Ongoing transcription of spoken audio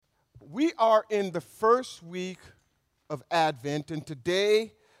We are in the first week of Advent, and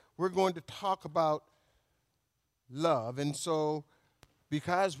today we're going to talk about love. And so,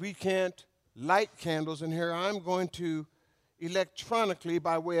 because we can't light candles in here, I'm going to electronically,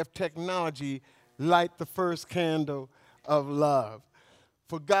 by way of technology, light the first candle of love.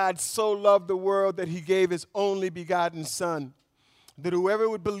 For God so loved the world that he gave his only begotten Son, that whoever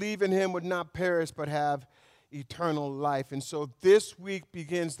would believe in him would not perish but have eternal life. And so this week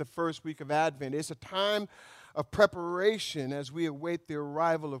begins the first week of Advent. It's a time of preparation as we await the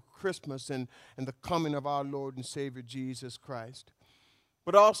arrival of Christmas and the coming of our Lord and Savior Jesus Christ.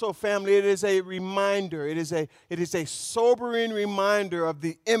 But also, family, it is a reminder, it is a sobering reminder of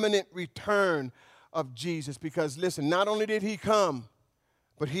the imminent return of Jesus. Because listen, not only did he come,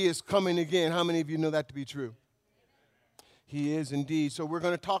 but he is coming again. How many of you know that to be true? He is indeed. So we're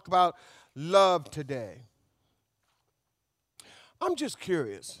going to talk about love today. I'm just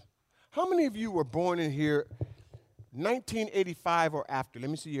curious. How many of you were born in here 1985 or after? Let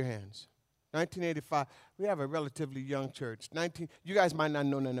me see your hands. 1985. We have a relatively young church. You guys might not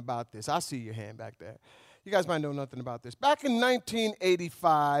know nothing about this. I see your hand back there. You guys might know nothing about this. Back in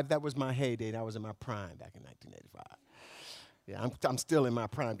 1985, that was my heyday. That was in my prime back in 1985. Yeah, I'm still in my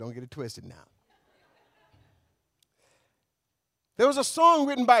prime. Don't get it twisted now. There was a song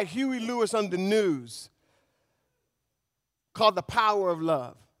written by Huey Lewis on the News called The Power of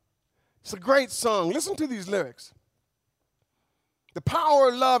Love. It's a great song. Listen to these lyrics. The power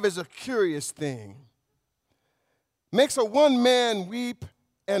of love is a curious thing. Makes a one man weep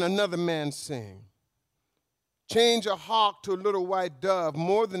and another man sing. Change a hawk to a little white dove,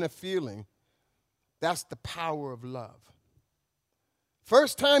 more than a feeling. That's the power of love.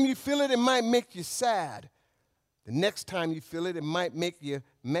 First time you feel it, it might make you sad. The next time you feel it, it might make you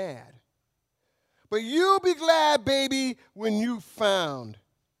mad. But you'll be glad, baby, when you found.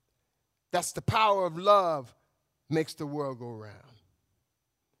 That's the power of love makes the world go round.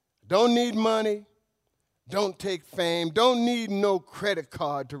 Don't need money. Don't take fame. Don't need no credit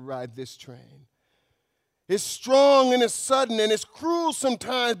card to ride this train. It's strong and it's sudden and it's cruel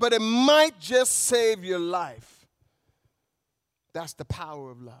sometimes, but it might just save your life. That's the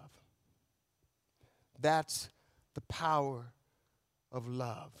power of love. That's the power of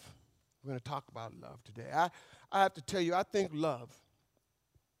love. We're going to talk about love today. I have to tell you, I think love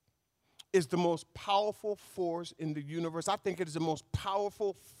is the most powerful force in the universe. I think it is the most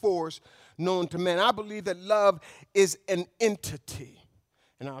powerful force known to man. I believe that love is an entity,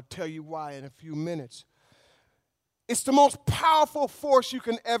 and I'll tell you why in a few minutes. It's the most powerful force you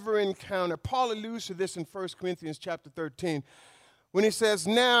can ever encounter. Paul alludes to this in 1 Corinthians chapter 13 when he says,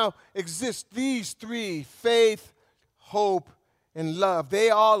 now exist these three, faith, hope, and love. They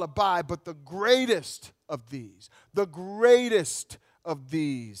all abide, but the greatest of these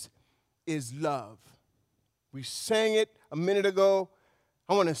is love. We sang it a minute ago.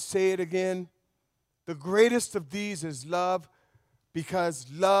 I want to say it again. The greatest of these is love because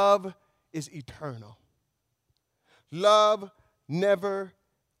love is eternal. Love never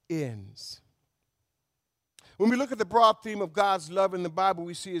ends. When we look at the broad theme of God's love in the Bible,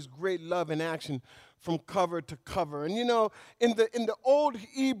 we see his great love in action from cover to cover. And you know, in the old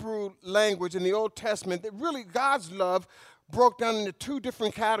Hebrew language, in the Old Testament, really God's love broke down into two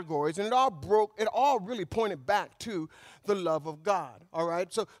different categories, and it all really pointed back to the love of God, all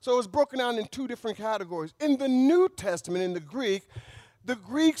right? So it was broken down in two different categories. In the New Testament, in the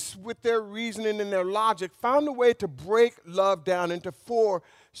Greeks, with their reasoning and their logic, found a way to break love down into four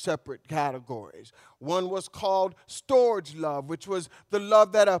separate categories. One was called storge love, which was the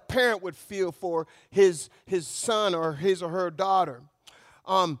love that a parent would feel for his son or his or her daughter.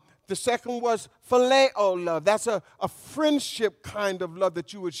 The second was phileo love. That's a friendship kind of love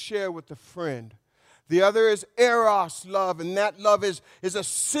that you would share with a friend. The other is eros love, and that love is a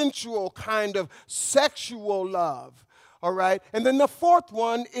sensual kind of sexual love. All right? And then the fourth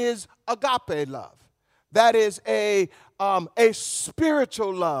one is agape love. That is a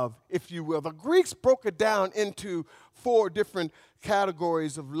spiritual love, if you will. The Greeks broke it down into four different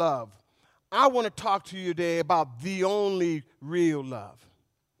categories of love. I want to talk to you today about the only real love.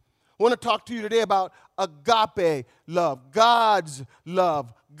 I want to talk to you today about agape love, God's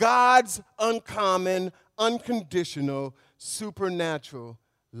uncommon, unconditional, supernatural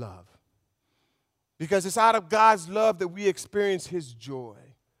love. Because it's out of God's love that we experience his joy,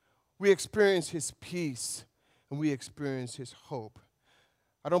 we experience his peace, and we experience his hope.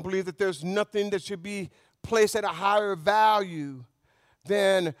 I don't believe that there's nothing that should be placed at a higher value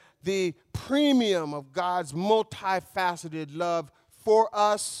than the premium of God's multifaceted love for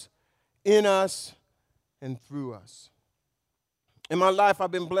us, in us, and through us. In my life,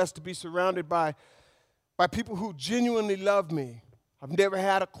 I've been blessed to be surrounded by people who genuinely love me. I've never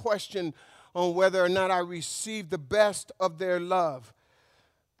had a question on whether or not I received the best of their love.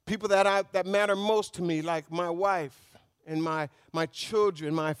 People that matter most to me, like my wife and my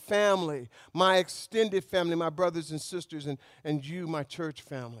children, my family, my extended family, my brothers and sisters, and you, my church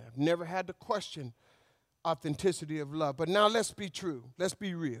family. I've never had to question authenticity of love. But now let's be true. Let's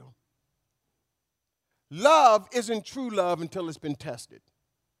be real. Love isn't true love until it's been tested.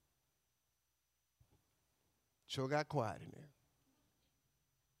 Sure got quiet in there.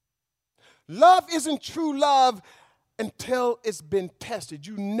 Love isn't true love until it's been tested.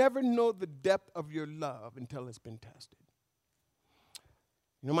 You never know the depth of your love until it's been tested.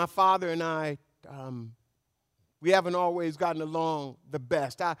 You know, my father and I, we haven't always gotten along the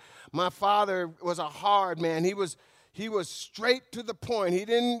best. My father was a hard man. He was straight to the point.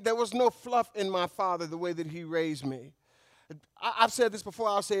 There was no fluff in my father the way that he raised me. I've said this before,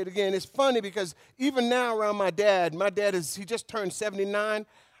 I'll say it again. It's funny because even now around my dad he just turned 79.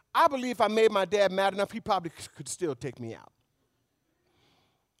 I believe if I made my dad mad enough, he probably could still take me out.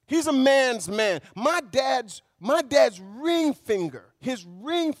 He's a man's man. My dad's ring finger, his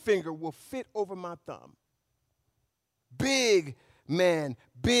ring finger will fit over my thumb. Big man,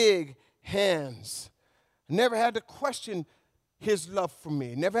 big hands. Never had to question his love for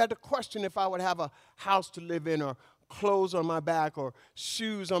me. Never had to question if I would have a house to live in or clothes on my back or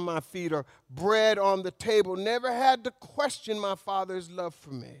shoes on my feet or bread on the table. Never had to question my father's love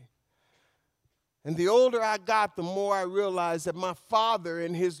for me. And the older I got, the more I realized that my father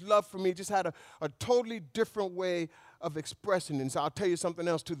and his love for me just had a totally different way of expressing it. And so I'll tell you something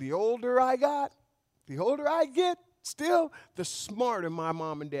else too. The older I get, still, the smarter my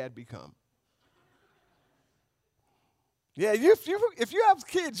mom and dad become. Yeah, if you have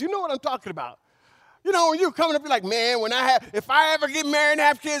kids, you know what I'm talking about. You know, when you're coming up, you're like, man, if I ever get married and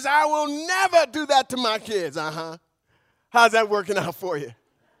have kids, I will never do that to my kids. How's that working out for you?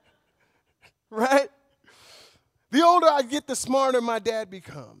 Right? The older I get, the smarter my dad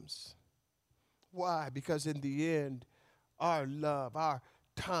becomes. Why? Because in the end, our love, our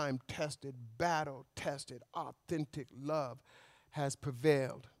time-tested, battle-tested, authentic love has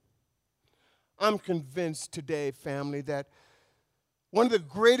prevailed. I'm convinced today, family, that one of the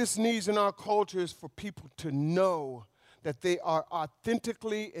greatest needs in our culture is for people to know that they are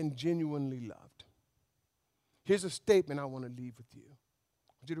authentically and genuinely loved. Here's a statement I want to leave with you.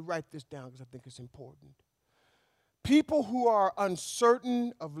 I want you to write this down because I think it's important. People who are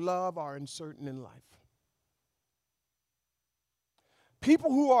uncertain of love are uncertain in life.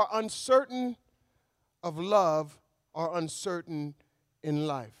 People who are uncertain of love are uncertain in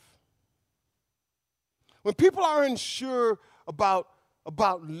life. When people are unsure about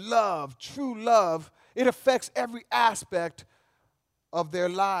love, true love, it affects every aspect of their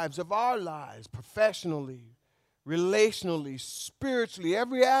lives, of our lives, professionally, relationally, spiritually.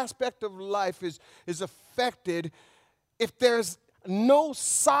 Every aspect of life is affected if there's no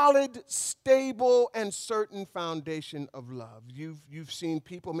solid, stable, and certain foundation of love. You've seen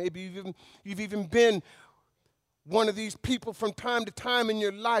people, maybe you've even been one of these people from time to time in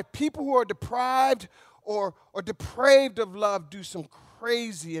your life. People who are deprived or depraved of love do some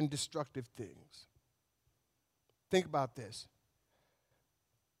crazy and destructive things. Think about this.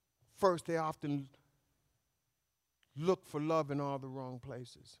 First, they often look for love in all the wrong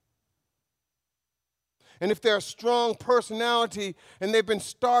places. And if they're a strong personality and they've been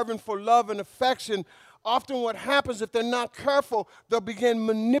starving for love and affection, often what happens if they're not careful, they'll begin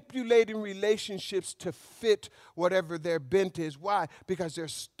manipulating relationships to fit whatever their bent is. Why? Because they're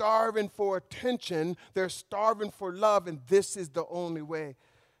starving for attention, they're starving for love, and this is the only way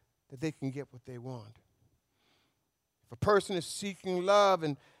that they can get what they want. If a person is seeking love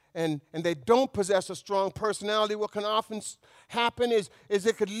and they don't possess a strong personality, what can often happen is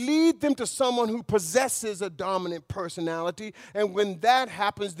it could lead them to someone who possesses a dominant personality. And when that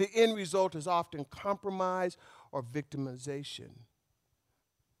happens, the end result is often compromise or victimization.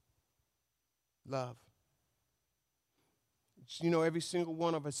 Love. You know, every single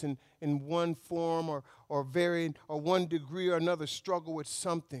one of us in one form or one degree or another struggle with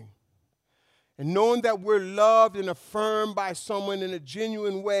something. And knowing that we're loved and affirmed by someone in a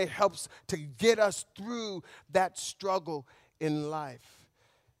genuine way helps to get us through that struggle in life.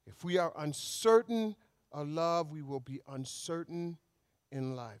 If we are uncertain of love, we will be uncertain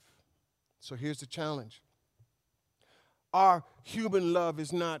in life. So here's the challenge. Our human love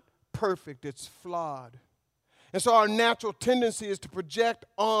is not perfect, it's flawed. And so our natural tendency is to project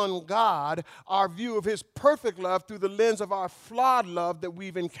on God our view of his perfect love through the lens of our flawed love that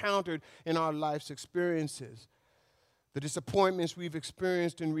we've encountered in our life's experiences. the disappointments we've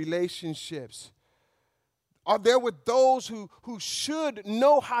experienced in relationships are there with those who should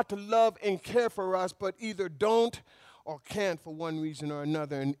know how to love and care for us, but either don't or can't for one reason or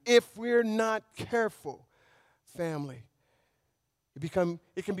another. And if we're not careful, family, it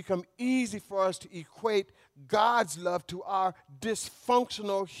can become easy for us to equate God's love to our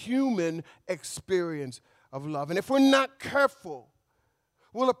dysfunctional human experience of love. And if we're not careful,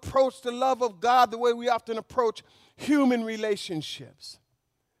 we'll approach the love of God the way we often approach human relationships.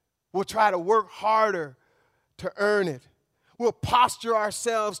 We'll try to work harder to earn it. We'll posture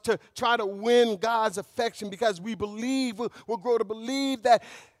ourselves to try to win God's affection because we believe, we'll grow to believe that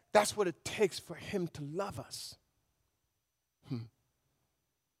that's what it takes for him to love us.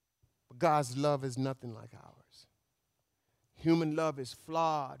 But God's love is nothing like ours. Human love is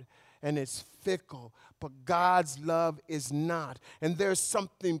flawed and it's fickle, but God's love is not. And there's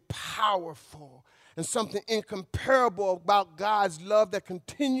something powerful and something incomparable about God's love that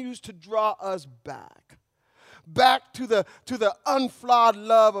continues to draw us back to the unflawed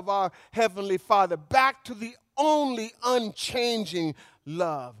love of our Heavenly Father, back to the only unchanging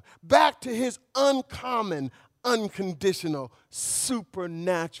love, back to his uncommon, unconditional,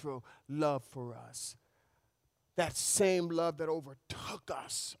 supernatural love for us. That same love that overtook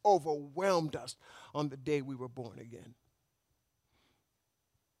us, overwhelmed us on the day we were born again.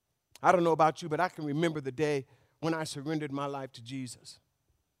 I don't know about you, but I can remember the day when I surrendered my life to Jesus.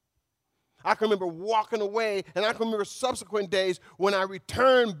 I can remember walking away, and I can remember subsequent days when I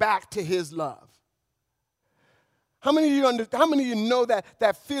returned back to his love. How many of you know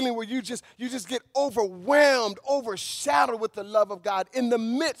that feeling where you just get overwhelmed, overshadowed with the love of God in the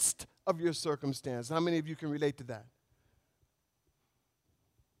midst of your circumstance? How many of you can relate to that?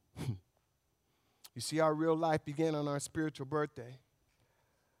 You see, our real life began on our spiritual birthday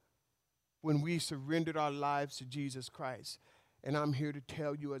when we surrendered our lives to Jesus Christ. And I'm here to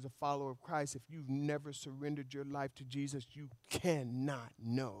tell you, as a follower of Christ, if you've never surrendered your life to Jesus, you cannot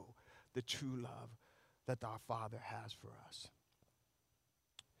know the true love that our Father has for us.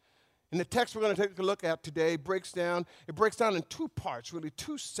 And the text we're going to take a look at today breaks down in two parts, really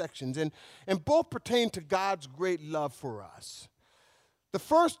two sections, and both pertain to God's great love for us. The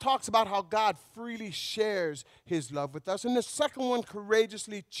first talks about how God freely shares his love with us, and the second one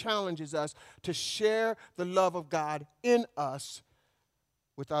courageously challenges us to share the love of God in us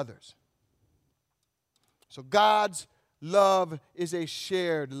with others. So God's love is a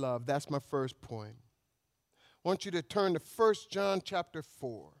shared love. That's my first point. I want you to turn to 1 John chapter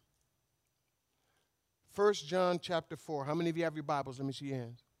 4. 1 John chapter 4. How many of you have your Bibles? Let me see your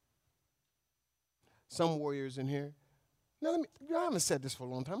hands. Some warriors in here. Now, I haven't said this for a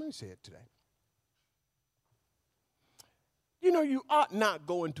long time. Let me say it today. You know, you ought not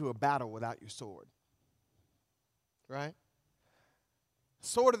go into a battle without your sword. Right?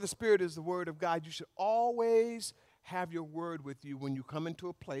 Sword of the Spirit is the word of God. You should always have your word with you when you come into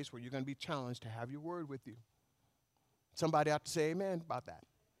a place where you're going to be challenged to have your word with you. Somebody ought to say amen about that.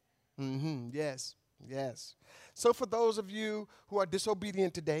 Yes, yes. So for those of you who are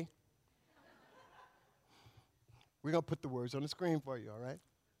disobedient today, we're going to put the words on the screen for you, all right?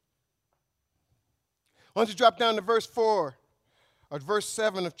 Why don't you drop down to verse 4, or verse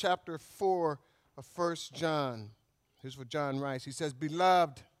 7 of chapter 4 of 1 John. Here's what John writes. He says,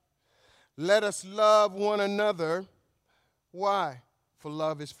 "Beloved, let us love one another." Why? For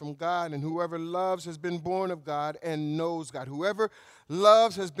love is from God, and whoever loves has been born of God and knows God. Whoever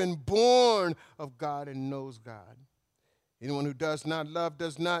loves has been born of God and knows God. Anyone who does not love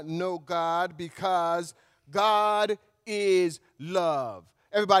does not know God, because God is love.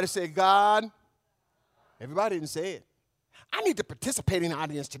 Everybody say God. Everybody didn't say it. I need to participate in the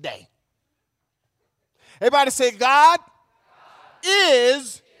audience today. Everybody say God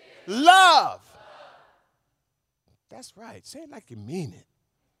is love. That's right. Say it like you mean it.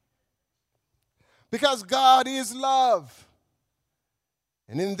 Because God is love.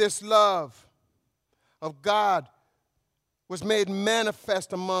 And in this love of God was made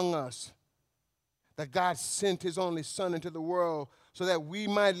manifest among us, that God sent his only Son into the world so that we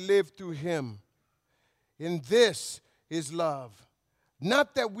might live through him. In this is love.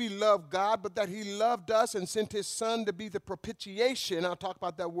 Not that we love God, but that he loved us and sent his Son to be the propitiation. I'll talk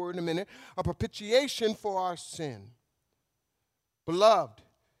about that word in a minute. A propitiation for our sin. Beloved,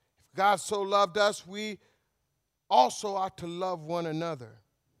 if God so loved us, we also ought to love one another.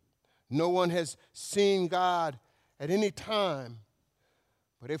 No one has seen God at any time.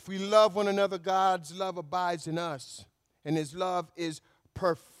 But if we love one another, God's love abides in us, and his love is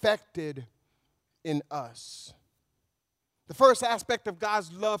perfected in us. The first aspect of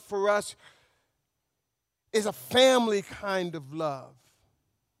God's love for us is a family kind of love.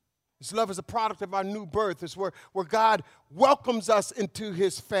 This love is a product of our new birth. It's where God welcomes us into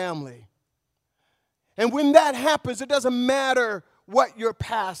his family. And when that happens, it doesn't matter what your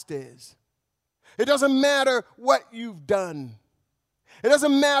past is. It doesn't matter what you've done. It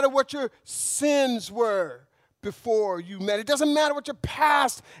doesn't matter what your sins were before you met. It doesn't matter what your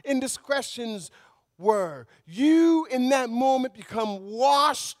past indiscretions were. You, in that moment, become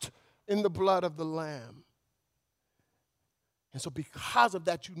washed in the blood of the Lamb. And so because of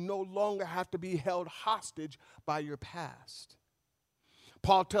that, you no longer have to be held hostage by your past.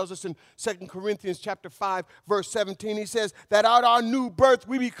 Paul tells us in 2 Corinthians chapter 5, verse 17, he says that at our new birth,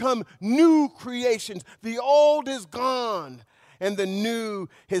 we become new creations. The old is gone and the new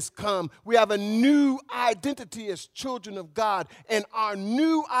has come. We have a new identity as children of God, and our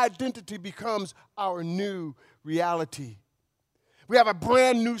new identity becomes our new reality. We have a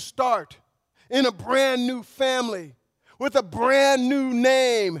brand new start in a brand new family with a brand new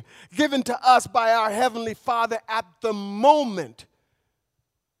name given to us by our Heavenly Father at the moment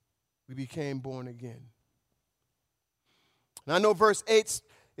we became born again. And I know verse 8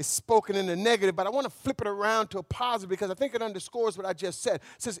 is spoken in the negative, but I want to flip it around to a positive because I think it underscores what I just said. It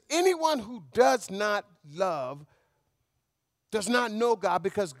says, anyone who does not love does not know God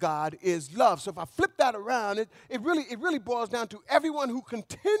because God is love. So if I flip that around, it really boils down to everyone who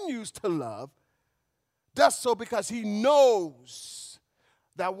continues to love does so because he knows.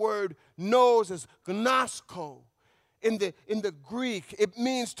 That word knows is gnosko. In the Greek, it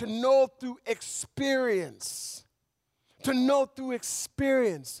means to know through experience. To know through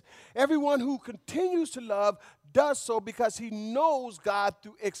experience. Everyone who continues to love does so because he knows God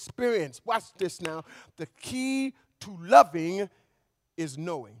through experience. Watch this now. The key to loving is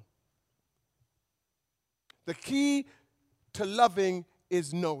knowing. The key to loving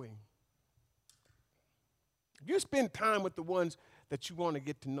is knowing. You spend time with the ones that you want to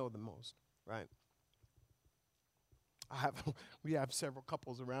get to know the most, right? We have several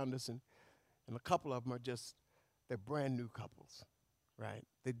couples around us, and a couple of them are they're brand new couples, right?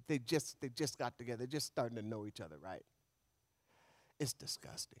 They just got together. They're just starting to know each other, right? It's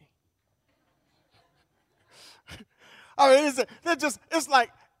disgusting. I mean, it's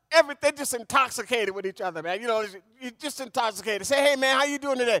like they're just intoxicated with each other, man. You know, you're just intoxicated. Say, hey, man, how you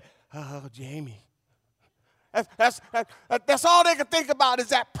doing today? Oh, Jamie. That's all they can think about is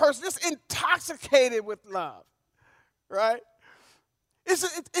that person. Just intoxicated with love. Right?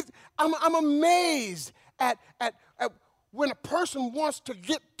 I'm amazed at when a person wants to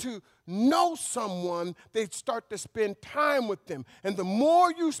get to know someone, they start to spend time with them. And the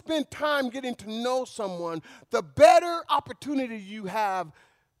more you spend time getting to know someone, the better opportunity you have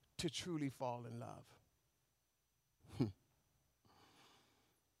to truly fall in love.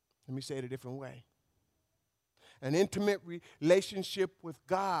 Let me say it a different way. An intimate relationship with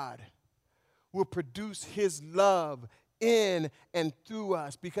God will produce his love in and through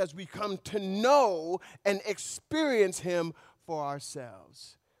us because we come to know and experience him for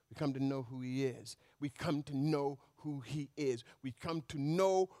ourselves. We come to know who he is. We come to know who he is. We come to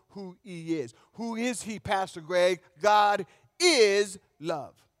know who he is. Who is he, Pastor Greg? God is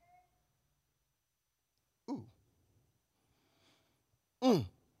love. Ooh. Am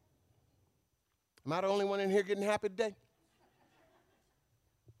I the only one in here getting happy today?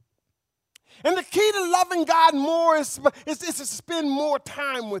 And the key to loving God more is to spend more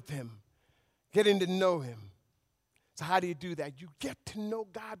time with him, getting to know him. So how do you do that? You get to know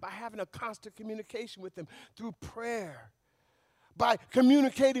God by having a constant communication with him through prayer, by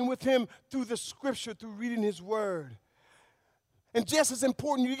communicating with him through the scripture, through reading his word. And just as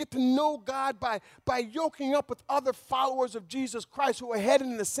important, you get to know God by yoking up with other followers of Jesus Christ who are heading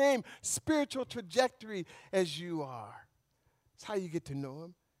in the same spiritual trajectory as you are. That's how you get to know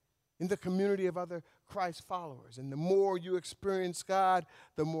him. In the community of other Christ followers. And the more you experience God,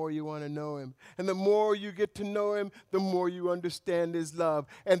 the more you want to know him. And the more you get to know him, the more you understand his love.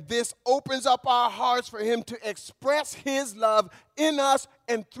 And this opens up our hearts for him to express his love in us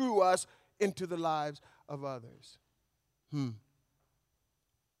and through us into the lives of others. And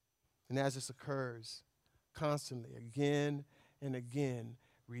as this occurs constantly, again and again,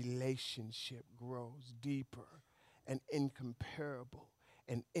 relationship grows deeper and incomparable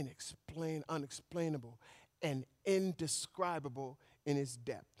and unexplainable and indescribable in its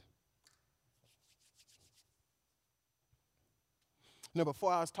depth.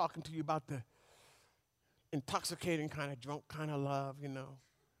 Before I was talking to you about the intoxicating kind of drunk kind of love, the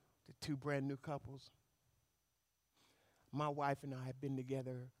two brand new couples. My wife and I have been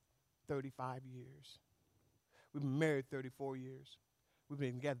together 35 years. We've been married 34 years. We've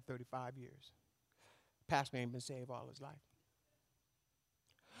been together 35 years. Pastor ain't been saved all his life.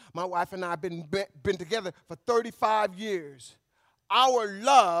 My wife and I have been together for 35 years. Our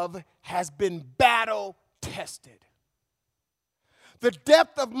love has been battle tested. The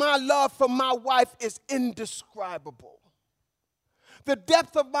depth of my love for my wife is indescribable. The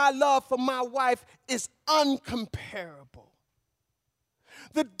depth of my love for my wife is uncomparable.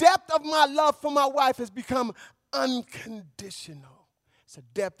 The depth of my love for my wife has become unconditional. It's a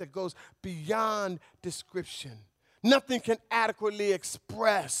depth that goes beyond description. Nothing can adequately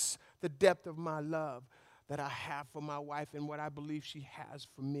express the depth of my love that I have for my wife and what I believe she has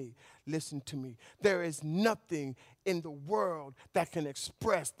for me. Listen to me. There is nothing in the world that can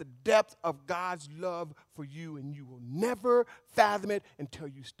express the depth of God's love for you, and you will never fathom it until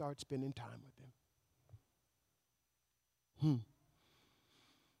you start spending time with Him.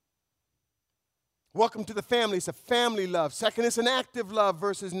 Welcome to the family. It's a family love. Second, it's an active love,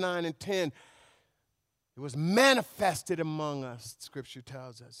 verses 9 and 10. It was manifested among us, Scripture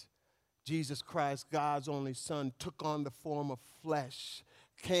tells us. Jesus Christ, God's only Son, took on the form of flesh,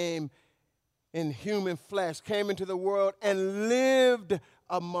 came in human flesh, came into the world and lived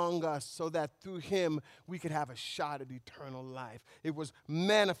among us so that through Him we could have a shot at eternal life. It was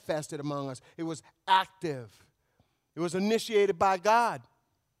manifested among us. It was active. It was initiated by God.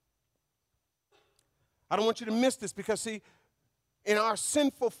 I don't want you to miss this because, see, in our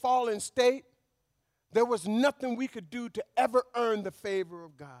sinful, fallen state, there was nothing we could do to ever earn the favor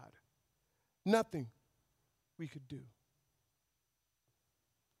of God. Nothing we could do.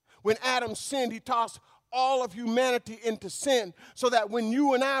 When Adam sinned, he tossed all of humanity into sin so that when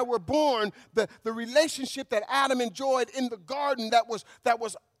you and I were born, the relationship that Adam enjoyed in the garden that was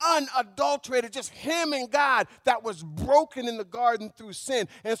unadulterated, just him and God, that was broken in the garden through sin.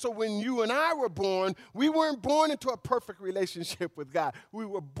 And so when you and I were born, we weren't born into a perfect relationship with God. We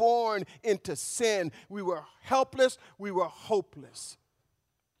were born into sin. We were helpless. We were hopeless.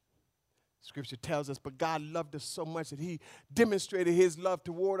 Scripture tells us, but God loved us so much that He demonstrated His love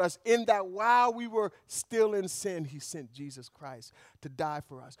toward us in that while we were still in sin, He sent Jesus Christ to die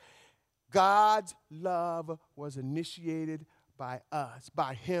for us. God's love was initiated by us,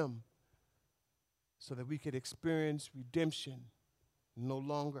 by Him, so that we could experience redemption and no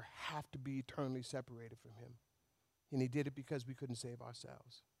longer have to be eternally separated from Him. And He did it because we couldn't save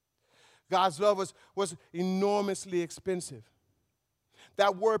ourselves. God's love was enormously expensive.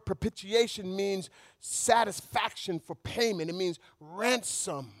 That word propitiation means satisfaction for payment. It means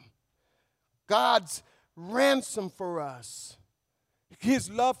ransom. God's ransom for us. His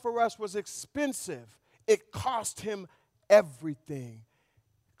love for us was expensive. It cost Him everything.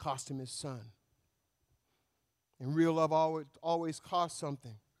 It cost Him His Son. And real love always costs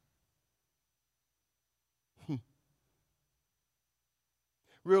something.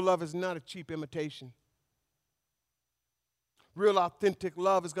 Real love is not a cheap imitation. Real authentic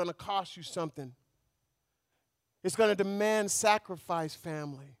love is going to cost you something. It's going to demand sacrifice,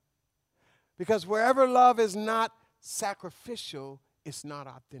 family. Because wherever love is not sacrificial, it's not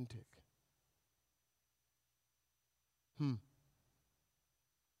authentic.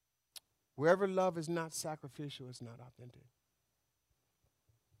 Wherever love is not sacrificial, it's not authentic.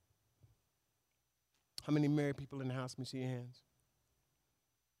 How many married people in the house? Let me see your hands.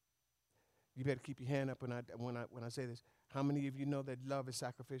 You better keep your hand up when I say this. How many of you know that love is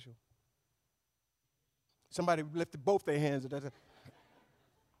sacrificial? Somebody lifted both their hands.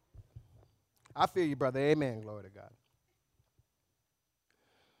 I feel you, brother. Amen. Glory to God.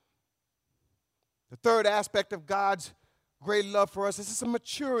 The third aspect of God's great love for us is a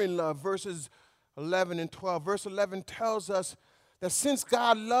maturing love, verses 11 and 12. Verse 11 tells us that since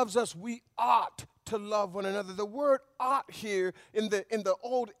God loves us, we ought to love one another. The word ought here in the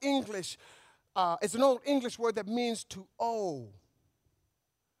Old English, it's an Old English word that means to owe.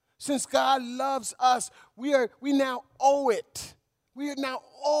 Since God loves us, we now owe it. We now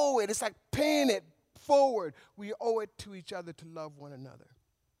owe it. It's like paying it forward. We owe it to each other to love one another.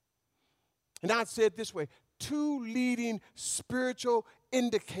 And I'd say it this way: two leading spiritual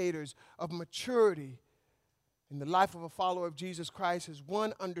indicators of maturity in the life of a follower of Jesus Christ is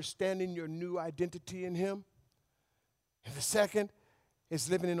one, understanding your new identity in Him. And the second is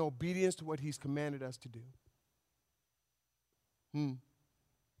living in obedience to what He's commanded us to do. And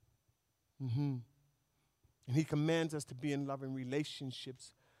He commands us to be in loving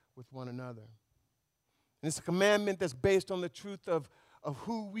relationships with one another. And it's a commandment that's based on the truth of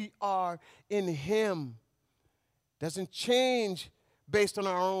who we are in Him. Doesn't change based on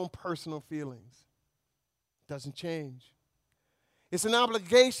our own personal feelings. Doesn't change. It's an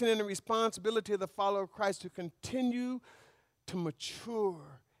obligation and a responsibility of the follower of Christ to continue to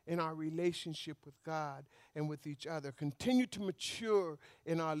mature in our relationship with God and with each other. Continue to mature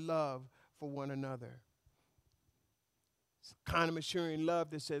in our love for one another. It's the kind of maturing love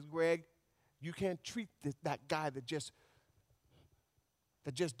that says, Greg, you can't treat that guy that just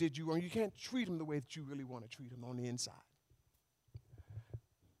did you wrong. You can't treat him the way that you really want to treat him on the inside.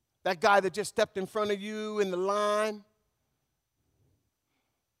 That guy that just stepped in front of you in the line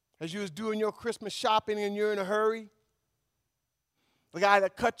as you was doing your Christmas shopping and you're in a hurry. The guy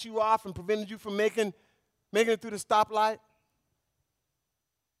that cut you off and prevented you from making it through the stoplight.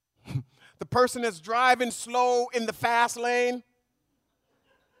 The person that's driving slow in the fast lane.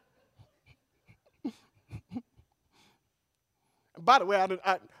 By the way, I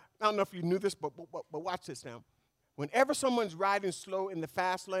don't know if you knew this, but watch this now. Whenever someone's riding slow in the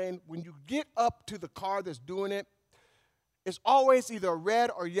fast lane, when you get up to the car that's doing it, it's always either a red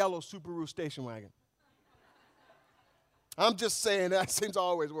or yellow Subaru station wagon. I'm just saying that seems to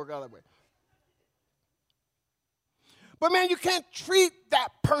always work out that way. But man, you can't treat that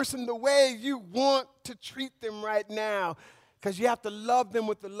person the way you want to treat them right now because you have to love them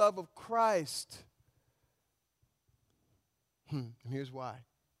with the love of Christ. And here's why.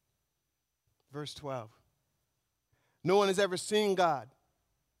 Verse 12. No one has ever seen God.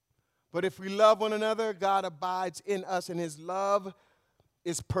 But if we love one another, God abides in us, and his love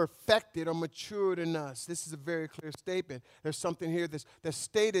is perfected or matured in us. This is a very clear statement. There's something here that's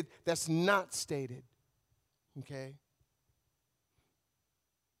stated that's not stated. Okay?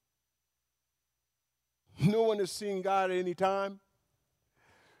 No one has seen God at any time.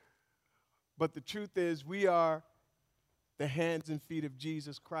 But the truth is, we are the hands and feet of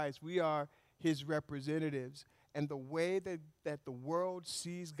Jesus Christ. We are his representatives. And the way that the world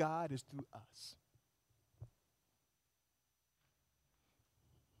sees God is through us.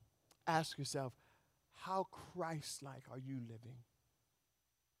 Ask yourself, how Christ-like are you living?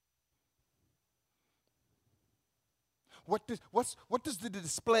 What does the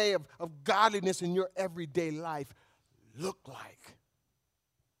display of godliness in your everyday life look like?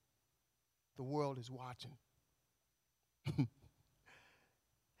 The world is watching.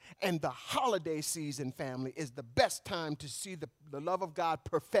 And the holiday season, family, is the best time to see the love of God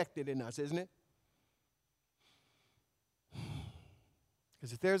perfected in us, isn't it?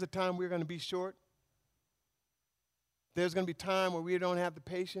 Because if there's a time we're going to be short, there's going to be time where we don't have the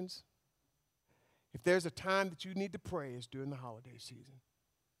patience. If there's a time that you need to pray, it's during the holiday season.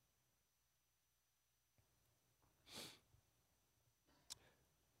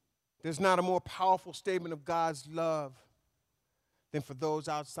 There's not a more powerful statement of God's love than for those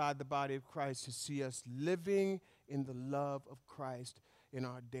outside the body of Christ to see us living in the love of Christ in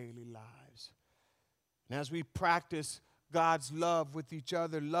our daily lives. And as we practice God's love with each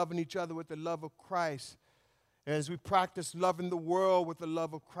other, loving each other with the love of Christ, and as we practice loving the world with the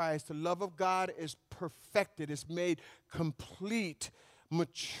love of Christ, the love of God is perfected, it's made complete,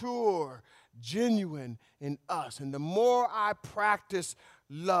 mature, genuine in us. And the more I practice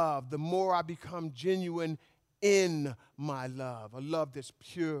love, the more I become genuine in my love, a love that's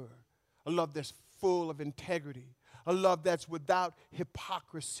pure, a love that's full of integrity, a love that's without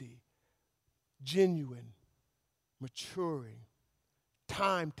hypocrisy, genuine, maturing,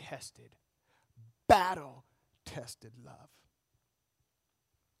 time-tested, battle-tested love.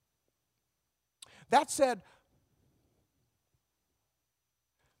 That said,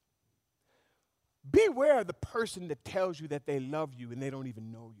 beware of the person that tells you that they love you and they don't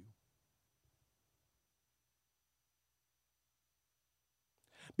even know you.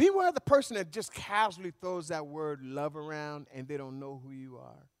 Beware of the person that just casually throws that word love around and they don't know who you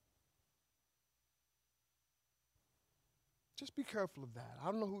are. Just be careful of that. I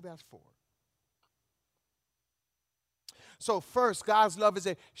don't know who that's for. So first, God's love is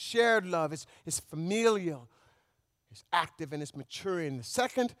a shared love. It's familial. It's active and it's maturing. The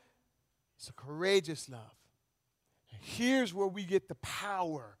second, it's a courageous love. And here's where we get the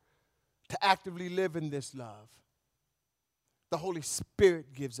power to actively live in this love. The Holy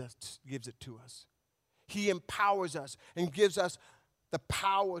Spirit gives it to us. He empowers us and gives us the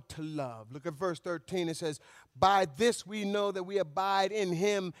power to love. Look at verse 13. It says, by this we know that we abide in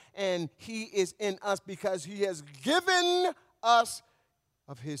him and he is in us because he has given us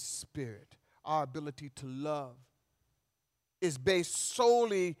of his Spirit. Our ability to love is based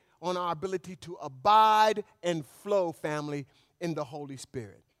solely on our ability to abide and flow, family, in the Holy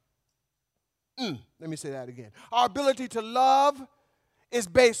Spirit. Let me say that again. Our ability to love is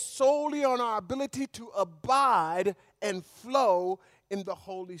based solely on our ability to abide and flow in the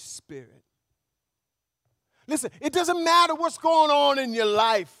Holy Spirit. Listen, it doesn't matter what's going on in your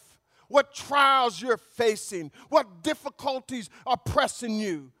life, what trials you're facing, what difficulties are pressing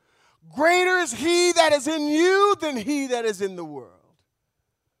you. Greater is he that is in you than he that is in the world.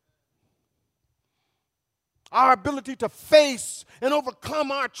 Our ability to face and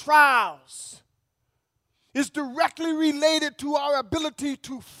overcome our trials is directly related to our ability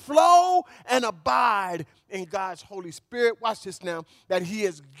to flow and abide in God's Holy Spirit. Watch this now, that he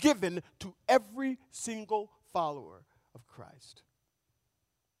has given to every single follower of Christ.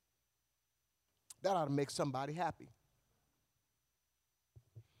 That ought to make somebody happy.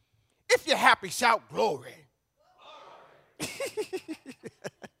 If you're happy, shout glory.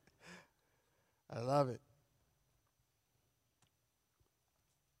 I love it.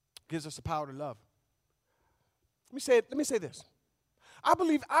 Gives us the power to love. Let me say this. I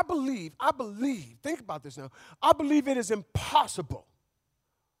believe, think about this now. I believe it is impossible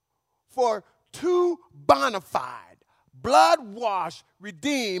for two bona fide, blood-washed,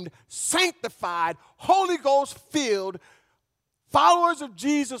 redeemed, sanctified, Holy Ghost-filled followers of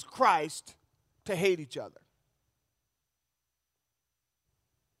Jesus Christ to hate each other.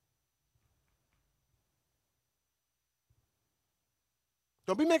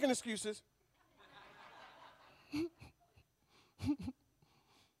 Don't be making excuses.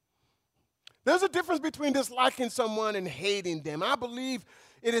 There's a difference between disliking someone and hating them. I believe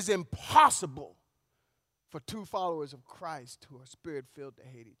it is impossible for two followers of Christ who are spirit-filled to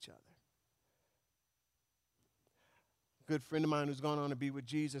hate each other. A good friend of mine who's gone on to be with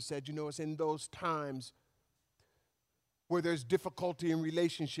Jesus said, you know, it's in those times where there's difficulty in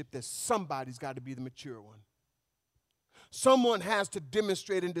relationship that somebody's got to be the mature one. Someone has to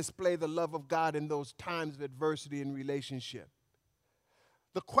demonstrate and display the love of God in those times of adversity in relationship.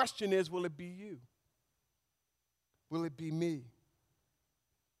 The question is, will it be you? Will it be me?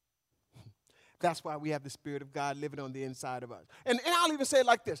 That's why we have the Spirit of God living on the inside of us. And I'll even say it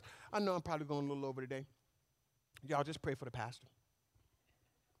like this. I know I'm probably going a little over today. Y'all just pray for the pastor.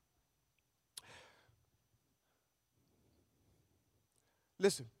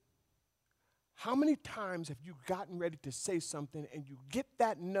 Listen. How many times have you gotten ready to say something and you get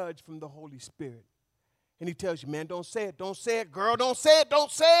that nudge from the Holy Spirit? And he tells you, man, don't say it, girl, don't say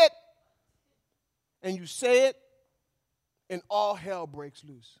it. And you say it, and all hell breaks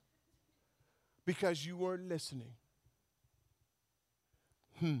loose because you weren't listening.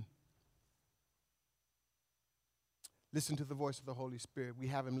 Listen to the voice of the Holy Spirit. We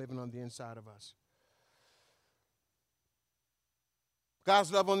have him living on the inside of us.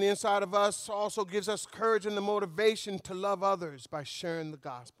 God's love on the inside of us also gives us courage and the motivation to love others by sharing the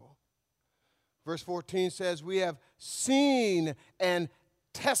gospel. Verse 14 says, we have seen and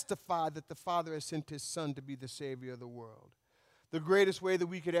testified that the Father has sent his Son to be the Savior of the world. The greatest way that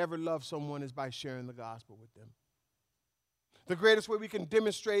we could ever love someone is by sharing the gospel with them. The greatest way we can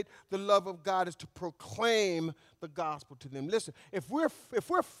demonstrate the love of God is to proclaim the gospel to them. Listen, if we're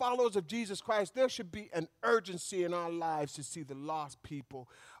followers of Jesus Christ, there should be an urgency in our lives to see the lost people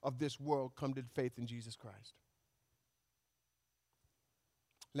of this world come to faith in Jesus Christ.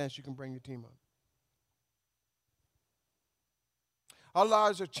 Lance, you can bring your team up. Our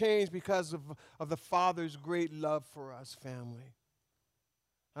lives are changed because of the Father's great love for us, family.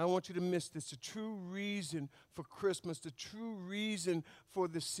 I don't want you to miss this. The true reason for Christmas, the true reason for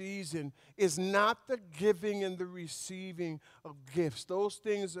the season is not the giving and the receiving of gifts. Those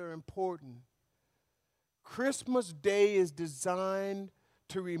things are important. Christmas Day is designed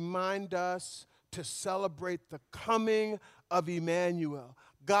to remind us to celebrate the coming of Emmanuel,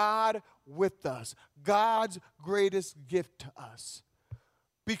 God with us, God's greatest gift to us.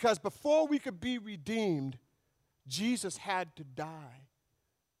 Because before we could be redeemed, Jesus had to die.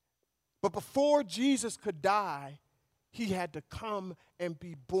 But before Jesus could die, he had to come and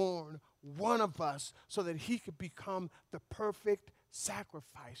be born, one of us, so that he could become the perfect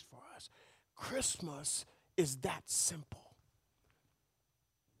sacrifice for us. Christmas is that simple.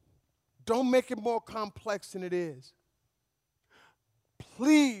 Don't make it more complex than it is.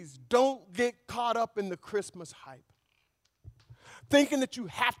 Please don't get caught up in the Christmas hype, thinking that you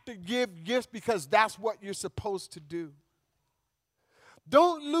have to give gifts because that's what you're supposed to do.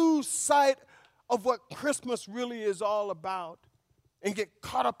 Don't lose sight of what Christmas really is all about and get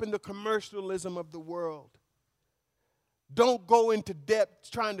caught up in the commercialism of the world. Don't go into debt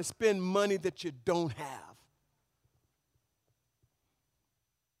trying to spend money that you don't have.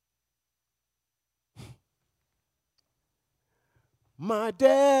 My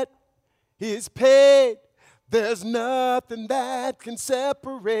debt is paid. There's nothing that can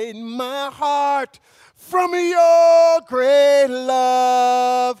separate my heart from your great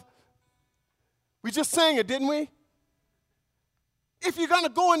love. We just sang it, didn't we? if you're going to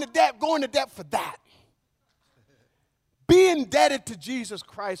go into debt for that. Be indebted to Jesus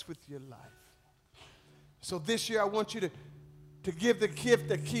Christ with your life. So this year I want you to give the gift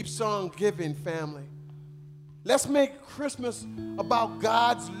that keeps on giving, family. Let's make Christmas about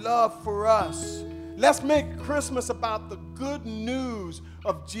God's love for us. Let's make Christmas about the good news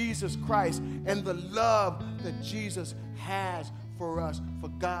of Jesus Christ and the love that Jesus has for us. For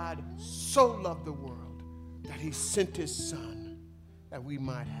God so loved the world that he sent his son that we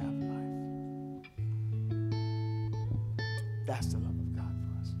might have life. That's the love of God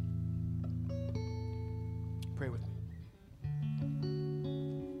for us. Pray with me.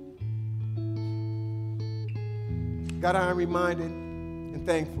 God, I am reminded and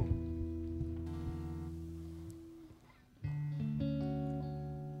thankful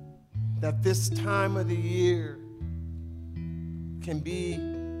that this time of the year can be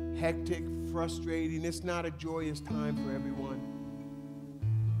hectic, frustrating. It's not a joyous time for everyone,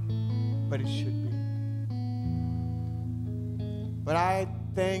 but it should be. But I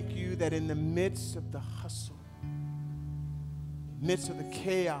thank you that in the midst of the hustle, midst of the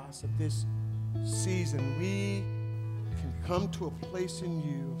chaos of this season, we can come to a place in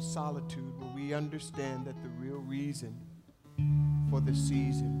you of solitude where we understand that the real reason for the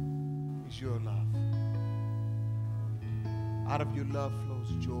season is your love. Out of your love flows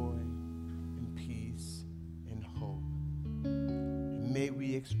joy and peace and hope. And may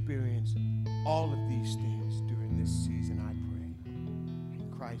we experience all of these things during this season, I pray.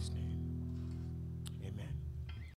 In Christ's name.